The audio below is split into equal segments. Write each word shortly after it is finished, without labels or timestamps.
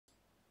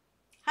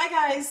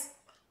Hi guys,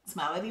 it's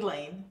Melody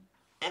Lane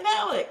and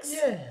Alex.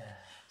 Yeah.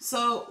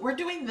 So we're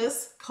doing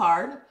this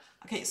card.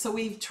 Okay, so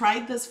we've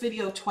tried this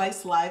video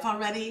twice live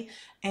already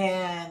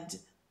and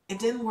it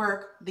didn't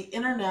work. The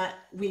internet,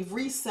 we've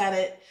reset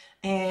it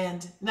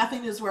and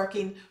nothing is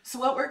working. So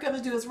what we're gonna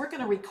do is we're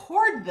gonna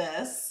record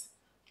this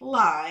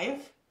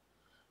live.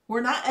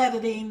 We're not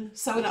editing,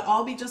 so it'll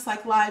all be just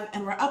like live,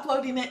 and we're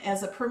uploading it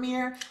as a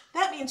premiere.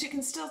 That means you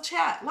can still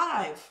chat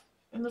live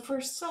in the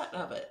first set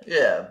of it.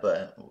 Yeah,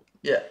 but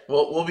yeah,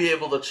 we'll be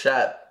able to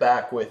chat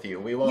back with you.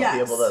 We won't be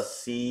able to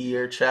see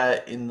your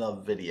chat in the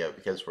video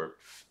because we're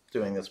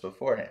doing this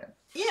beforehand.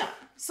 Yeah,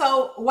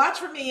 so watch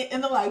for me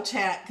in the live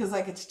chat because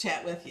I get to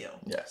chat with you.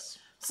 Yes.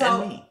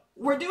 So and me.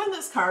 We're doing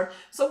this card.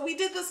 So we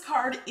did this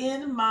card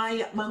in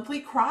my monthly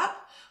crop.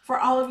 For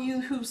all of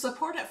you who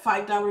support at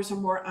 $5 or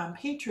more on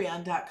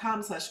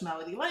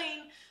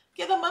patreon.com/melodylane,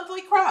 get a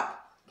monthly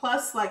crop.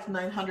 Plus like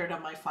 900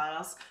 of my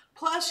files.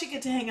 Plus you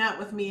get to hang out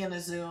with me in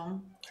a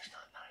Zoom. There's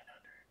not 900.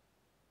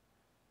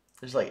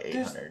 There's like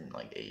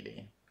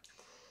 880.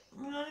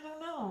 I don't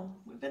know.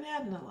 We've been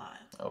adding a lot.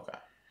 Okay.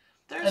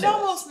 There's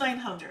almost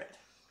 900.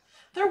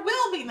 There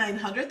will be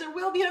 900. There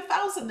will be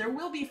 1,000. There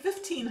will be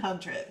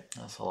 1,500.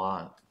 That's a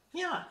lot.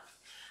 Yeah.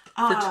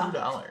 For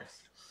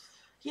 $2.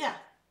 Yeah.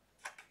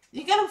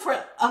 You get them for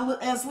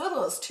as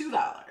little as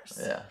 $2.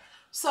 Yeah.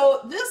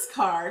 So this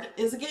card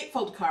is a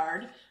Gatefold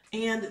card,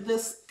 and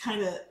this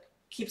kind of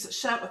keeps it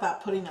shut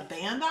without putting a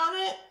band on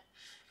it.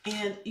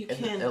 And you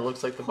can it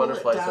looks like the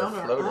butterflies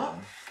are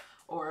floating.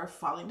 Or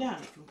falling down.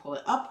 You can pull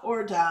it up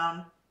or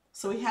down.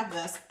 So we have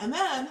this. And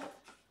then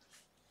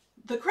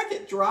the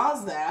Cricut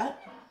draws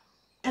that,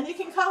 and you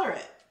can color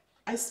it.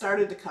 I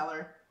started to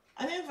color.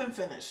 I haven't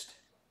finished.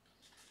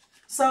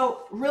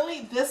 So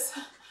really this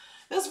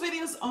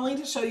video is only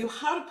to show you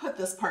how to put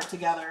this part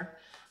together.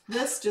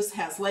 This just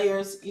has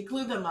layers. You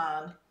glue them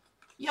on.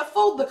 You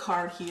fold the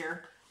card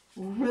here.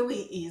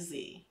 Really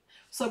easy.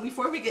 So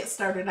before we get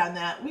started on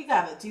that, we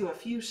got to do a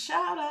few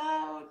shout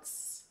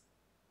outs.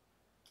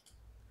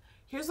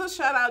 Here's a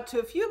shout out to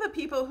a few of the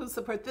people who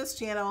support this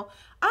channel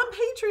on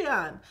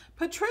Patreon.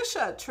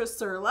 Patricia,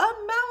 Trisula,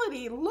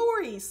 Melody,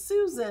 Lori,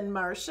 Susan,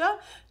 Marcia,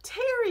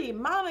 Terry,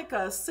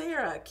 Monica,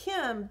 Sarah,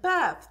 Kim,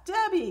 Beth,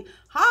 Debbie,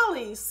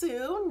 Holly,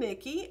 Sue,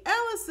 Nikki,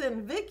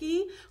 Allison,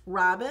 Vicky,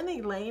 Robin,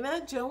 Elena,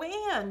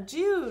 Joanne,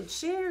 Jude,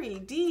 Sherry,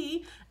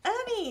 Dee,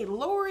 Annie,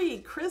 Lori,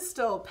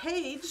 Crystal,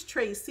 Paige,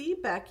 Tracy,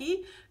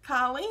 Becky,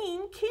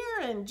 Colleen,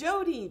 Karen,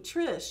 Jody,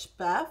 Trish,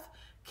 Beth,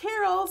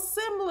 Carol,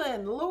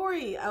 Simlin,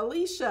 Lori,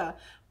 Alicia,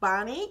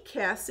 Bonnie,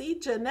 Cassie,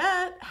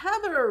 Jeanette,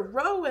 Heather,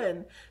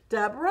 Rowan,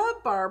 Deborah,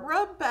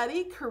 Barbara,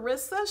 Betty,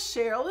 Carissa,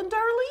 Cheryl, and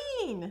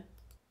Darlene.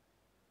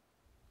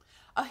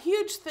 A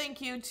huge thank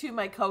you to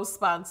my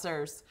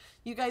co-sponsors.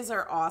 You guys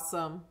are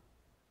awesome.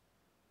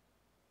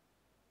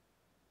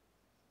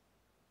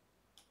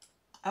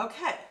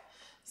 Okay,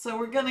 so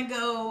we're gonna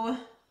go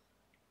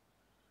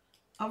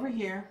over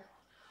here.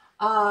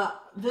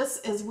 This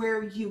is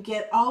where you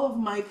get all of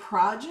my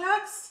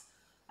projects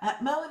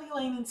at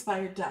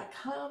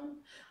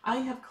melodylaneinspired.com. I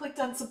have clicked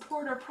on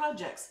support our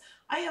projects.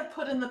 I have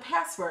put in the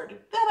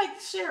password that I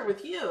share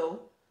with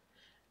you.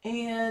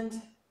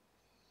 And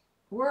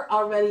we're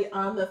already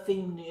on the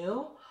theme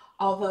new,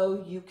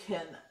 although you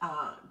can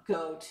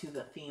go to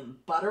the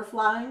theme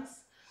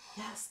butterflies.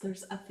 Yes,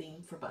 there's a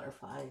theme for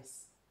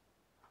butterflies.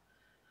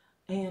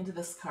 And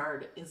this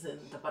card is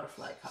in the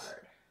butterfly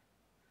card.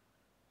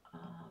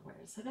 Where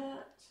is it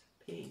at?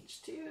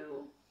 Page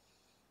 2.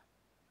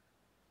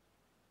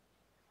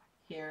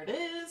 Here it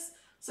is.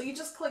 So you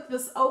just click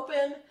this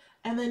open,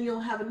 and then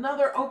you'll have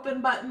another open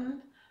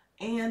button,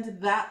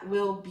 and that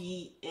will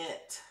be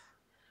it.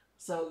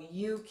 So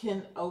you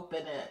can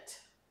open it.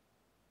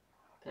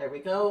 There we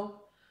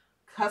go.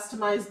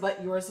 Customize,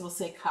 but yours will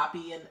say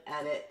copy and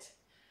edit.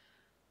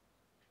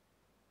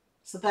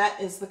 So that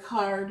is the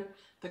card.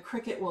 The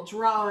Cricut will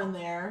draw in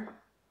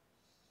there.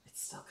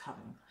 It's still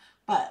coming.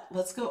 But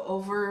let's go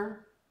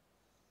over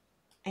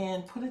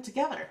and put it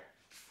together.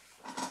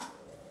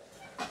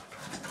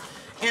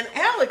 And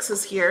Alex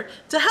is here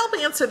to help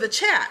answer the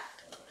chat.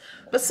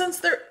 But since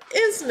there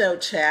is no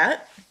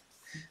chat,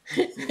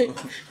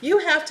 you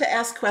have to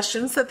ask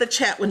questions that the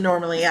chat would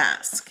normally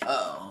ask.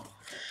 Oh.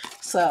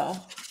 So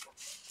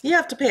you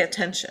have to pay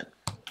attention.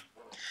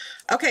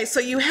 Okay, so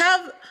you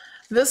have,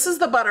 this is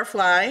the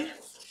butterfly.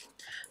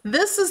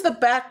 This is the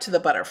back to the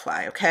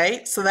butterfly,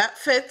 okay? So that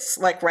fits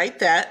like right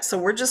that. So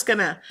we're just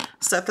gonna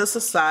set this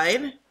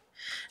aside.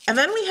 And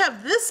then we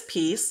have this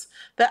piece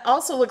that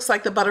also looks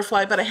like the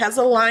butterfly, but it has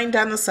a line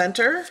down the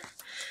center.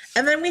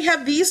 And then we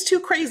have these two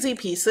crazy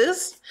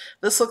pieces.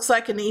 This looks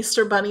like an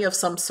Easter bunny of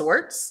some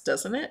sorts,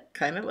 doesn't it?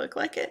 Kind of look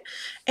like it.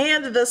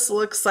 And this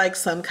looks like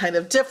some kind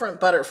of different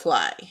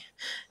butterfly.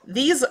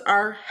 These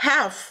are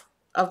half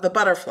of the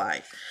butterfly.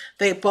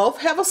 They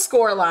both have a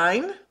score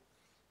line.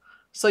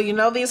 So you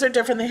know these are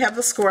different, they have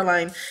the score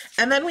line.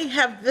 And then we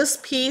have this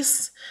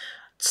piece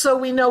so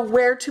we know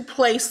where to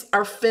place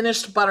our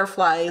finished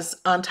butterflies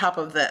on top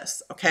of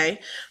this, okay?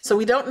 So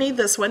we don't need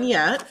this one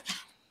yet.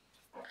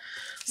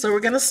 So we're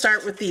going to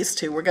start with these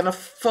two. We're going to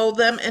fold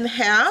them in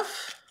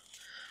half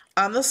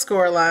on the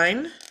score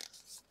line.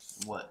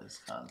 What is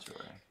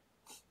contouring?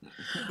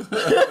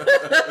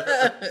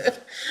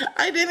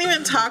 I didn't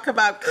even talk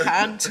about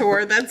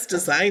contour. That's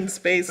design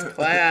space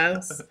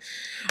class.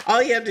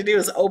 All you have to do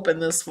is open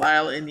this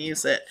file and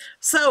use it.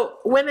 So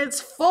when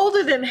it's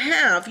folded in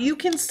half, you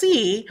can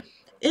see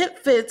it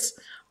fits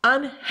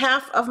on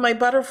half of my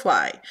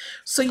butterfly.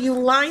 So you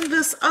line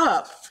this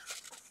up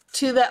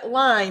to that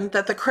line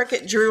that the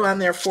Cricut drew on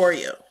there for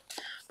you.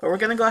 But we're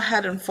going to go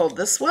ahead and fold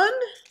this one.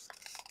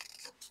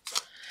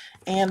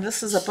 And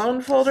this is a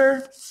bone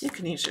folder. You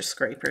can use your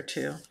scraper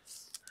too,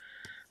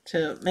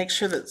 to make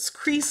sure that it's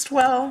creased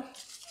well.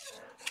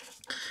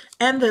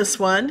 And this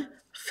one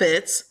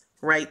fits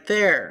right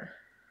there.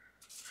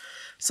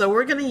 So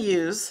we're going to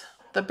use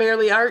the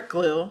Barely Art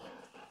glue,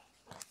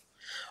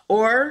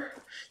 or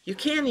you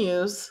can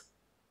use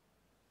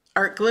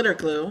Art Glitter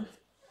glue.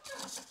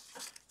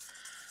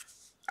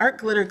 Art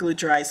Glitter glue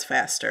dries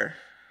faster,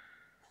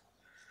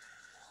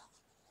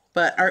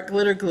 but Art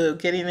Glitter glue,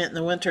 getting it in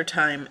the winter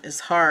time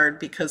is hard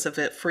because if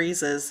it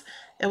freezes,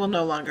 it will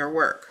no longer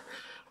work.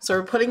 So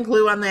we're putting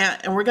glue on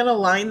that, and we're going to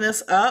line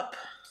this up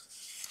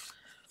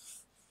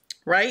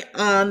right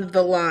on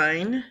the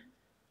line.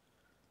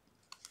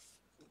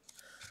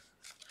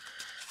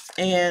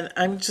 And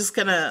I'm just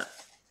going to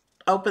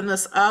open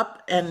this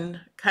up and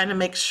kind of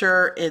make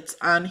sure it's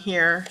on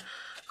here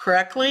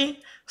correctly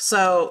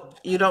so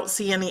you don't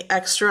see any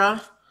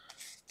extra.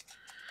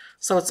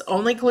 So it's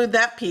only glued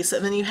that piece,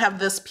 and then you have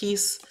this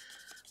piece.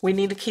 We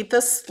need to keep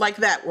this like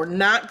that. We're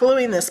not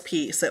gluing this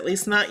piece, at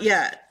least not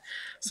yet.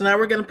 So now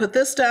we're going to put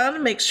this down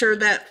and make sure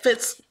that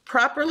fits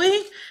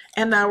properly,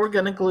 and now we're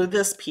going to glue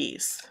this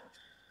piece.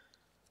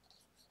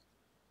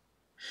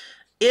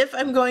 If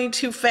I'm going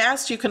too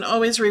fast, you can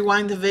always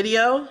rewind the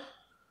video,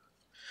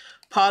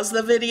 pause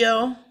the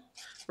video,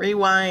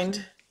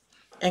 rewind,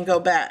 and go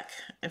back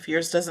if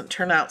yours doesn't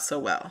turn out so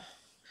well.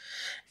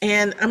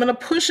 And I'm going to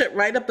push it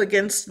right up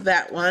against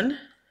that one.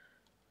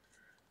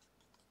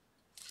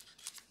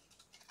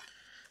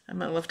 I'm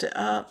going to lift it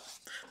up.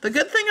 The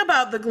good thing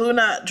about the glue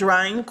not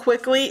drying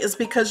quickly is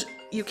because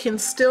you can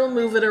still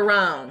move it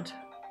around.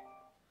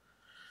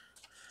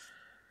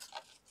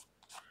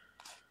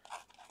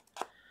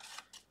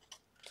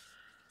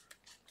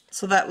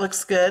 So that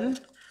looks good.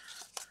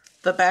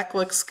 The back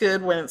looks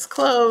good when it's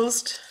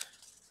closed.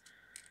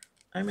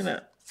 I'm going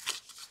to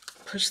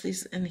push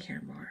these in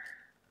here more.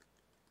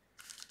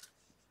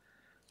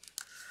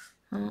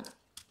 Oh,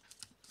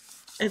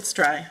 it's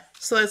dry,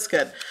 so that's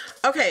good.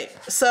 Okay,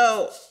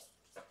 so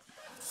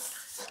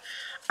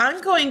I'm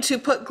going to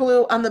put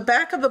glue on the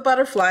back of the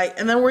butterfly,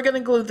 and then we're going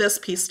to glue this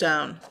piece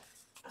down.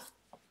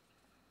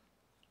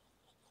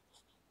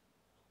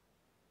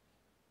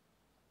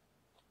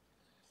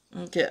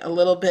 And get a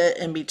little bit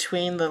in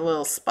between the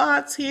little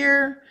spots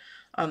here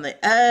on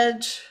the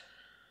edge.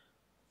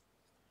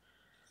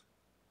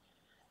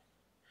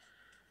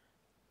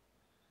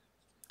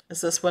 Is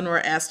this when we're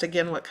asked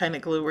again what kind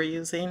of glue we're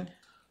using?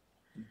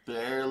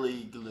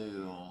 Barely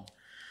glue.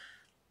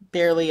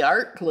 Barely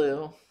Art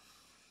glue.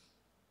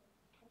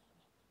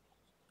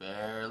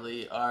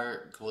 Barely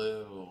Art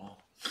glue.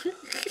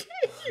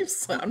 You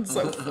sound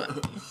so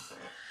funny.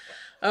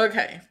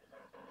 Okay.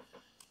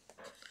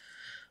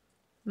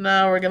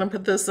 Now we're going to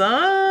put this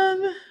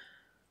on.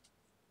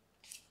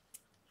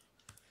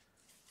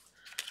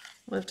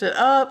 Lift it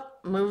up,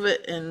 move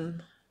it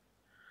in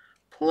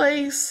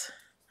place.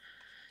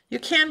 You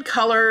can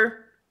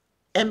color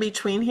in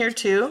between here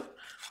too.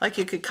 Like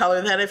you could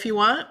color that if you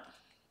want.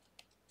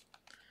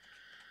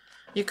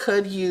 You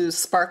could use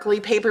sparkly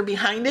paper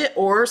behind it,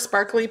 or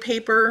sparkly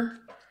paper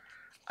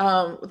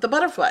with the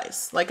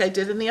butterflies like I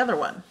did in the other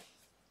one.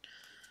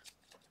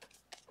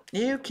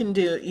 You can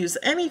use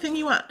anything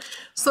you want.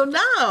 So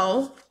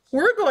now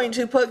we're going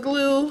to put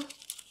glue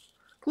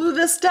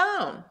this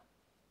down.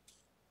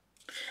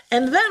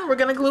 And then we're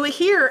going to glue it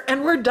here,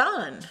 and we're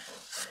done.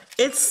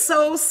 It's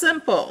so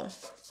simple.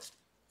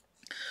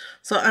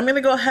 So I'm going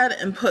to go ahead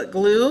and put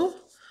glue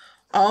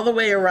all the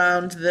way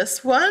around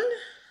this one.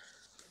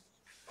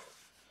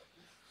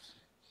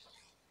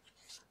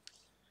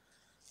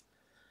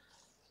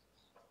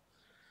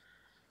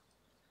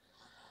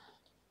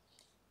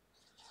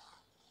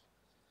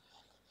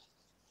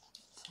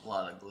 A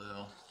lot of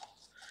glue.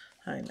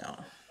 I know.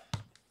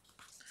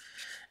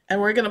 And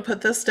we're going to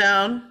put this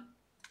down.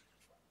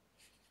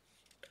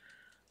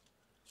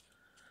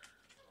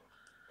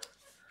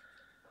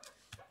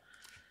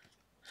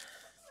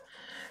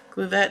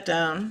 Glue that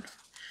down.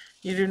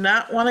 You do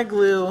not want to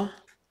glue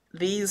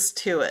these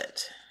to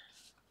it.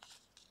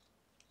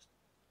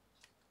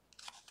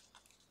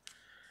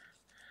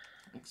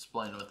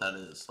 Explain what that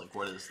is. Like,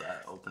 what is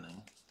that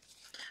opening?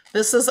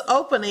 This is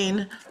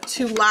opening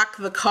to lock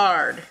the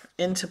card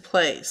into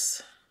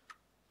place.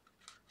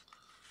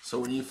 So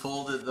when you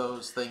folded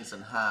those things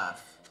in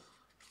half,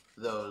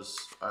 those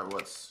are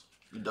what's,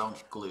 you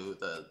don't glue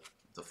the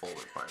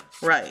folded parts.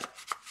 Right.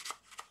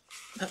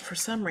 But for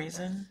some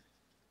reason,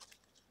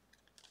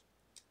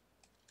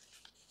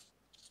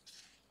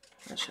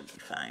 That should be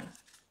fine.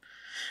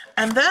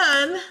 And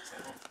then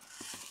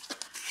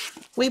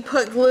we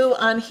put glue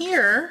on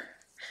here.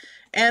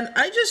 And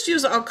I just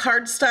use all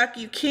cardstock.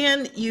 You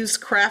can use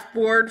craft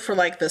board for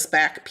like this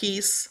back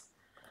piece.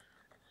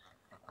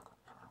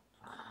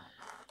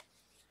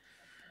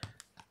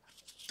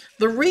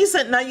 The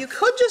reason, now you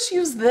could just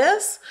use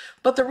this,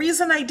 but the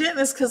reason I didn't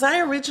is because I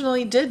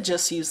originally did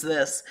just use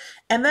this.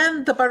 And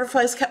then the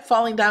butterflies kept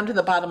falling down to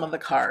the bottom of the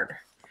card.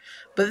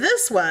 But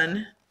this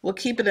one will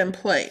keep it in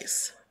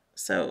place.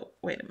 So,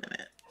 wait a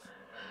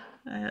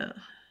minute.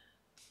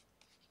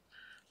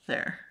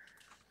 There.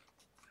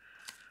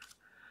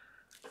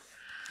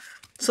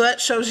 So that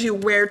shows you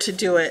where to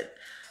do it.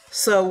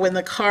 So when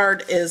the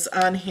card is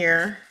on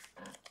here,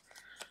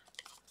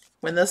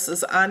 when this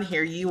is on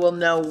here, you will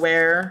know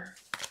where.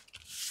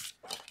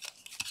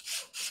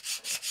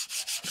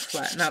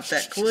 Flatten out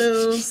that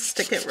glue,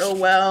 stick it real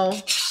well.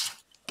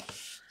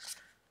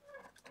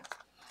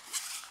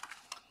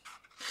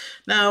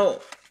 Now,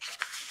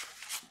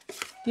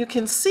 you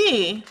can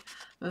see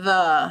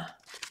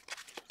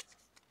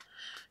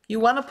you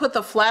want to put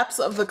the flaps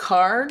of the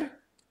card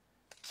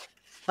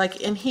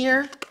like in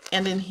here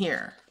and in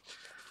here.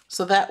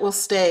 So that will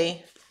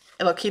stay,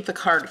 it'll keep the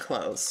card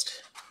closed.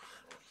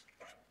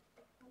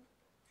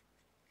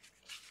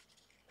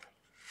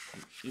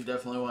 You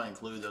definitely want to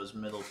glue those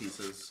middle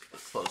pieces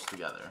close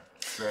together.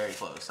 Very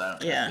close. I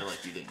feel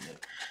like you didn't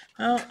get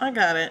Oh, I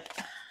got it.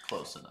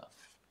 close enough.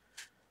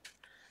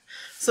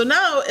 So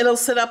now it'll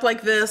sit up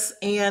like this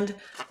and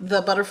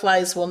the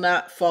butterflies will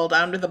not fall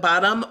down to the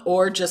bottom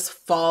or just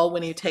fall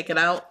when you take it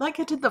out like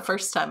I did the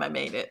first time I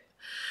made it.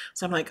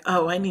 So I'm like,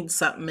 oh, I need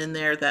something in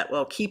there that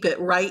will keep it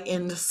right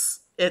in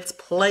its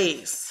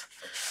place.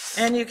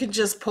 And you can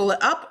just pull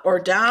it up or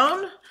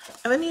down,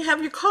 and then you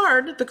have your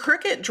card. The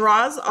Cricut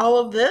draws all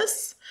of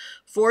this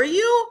for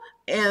you,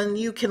 and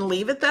you can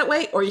leave it that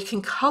way, or you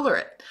can color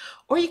it.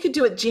 Or you could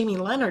do what Jamie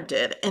Leonard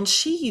did, and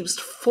she used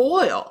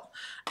foil.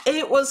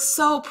 It was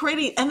so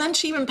pretty. And then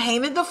she even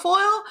painted the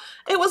foil.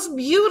 It was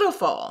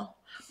beautiful.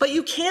 But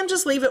you can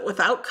just leave it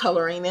without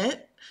coloring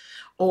it,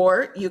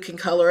 or you can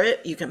color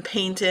it, you can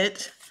paint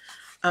it.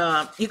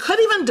 You could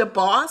even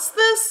deboss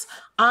this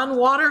on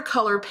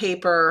watercolor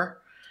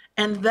paper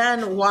and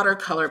then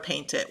watercolor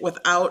paint it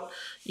without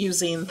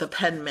using the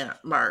pen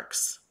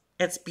marks.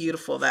 It's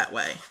beautiful that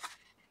way.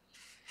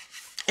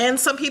 And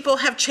some people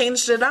have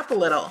changed it up a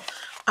little.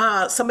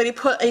 Somebody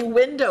put a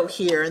window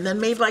here and then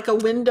made like a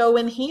window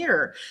in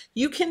here.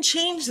 You can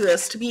change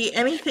this to be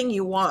anything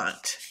you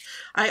want.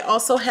 We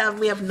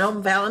have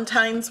gnome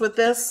valentines with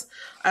this.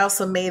 I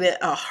also made it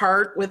a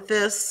heart with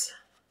this.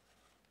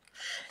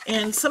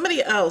 And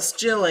somebody else,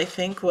 Jill, I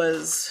think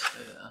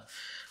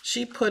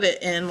she put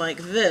it in like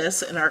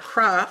this in our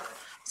crop.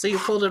 So you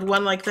folded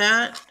one like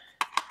that,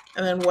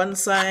 and then one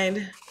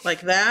side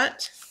like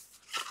that.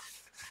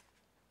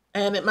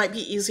 And it might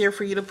be easier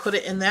for you to put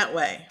it in that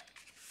way.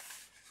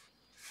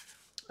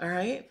 All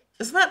right,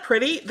 isn't that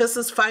pretty? This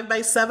is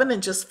 5x7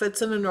 and just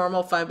fits in a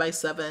normal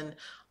 5x7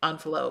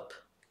 envelope.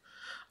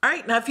 All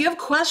right, now if you have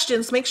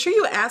questions, make sure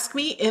you ask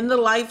me in the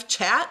live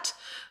chat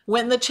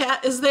when the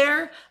chat is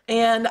there,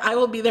 and I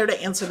will be there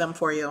to answer them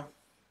for you.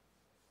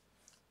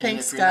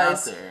 Thanks,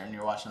 guys. If you're not there and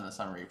you're watching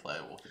this on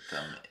replay, we'll get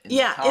them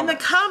in the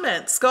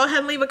comments. Go ahead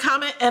and leave a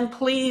comment, and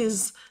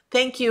please,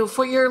 thank you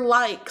for your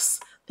likes.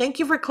 Thank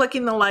you for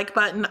clicking the like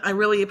button. I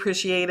really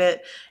appreciate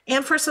it.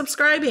 And for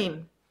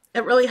subscribing.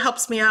 It really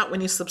helps me out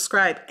when you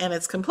subscribe, and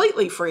it's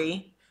completely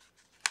free.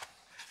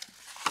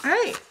 All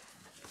right.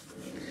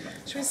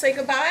 Should we say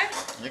goodbye?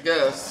 I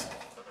guess.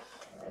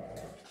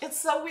 It's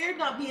so weird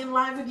not being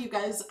live with you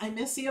guys. I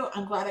miss you.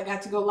 I'm glad I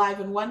got to go live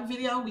in one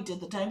video. We did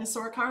the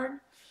dinosaur card.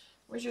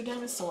 Where's your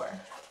dinosaur?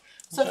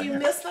 So if you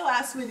missed the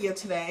last video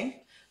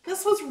today,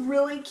 this was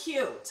really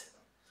cute.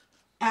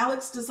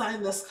 Alex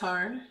designed this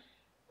card.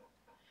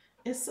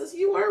 It says,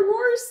 "You are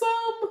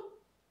roarsome."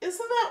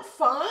 Isn't that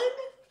fun?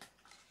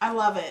 I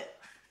love it.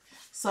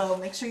 So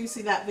make sure you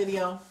see that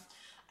video.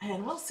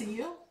 And we'll see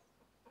you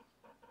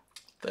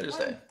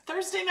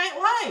Thursday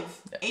Night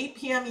Live, 8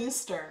 p.m.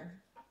 Eastern.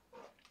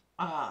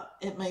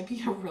 It might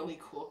be a really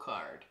cool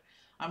card.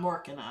 I'm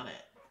working on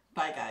it.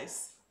 Bye,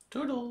 guys.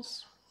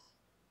 Toodles.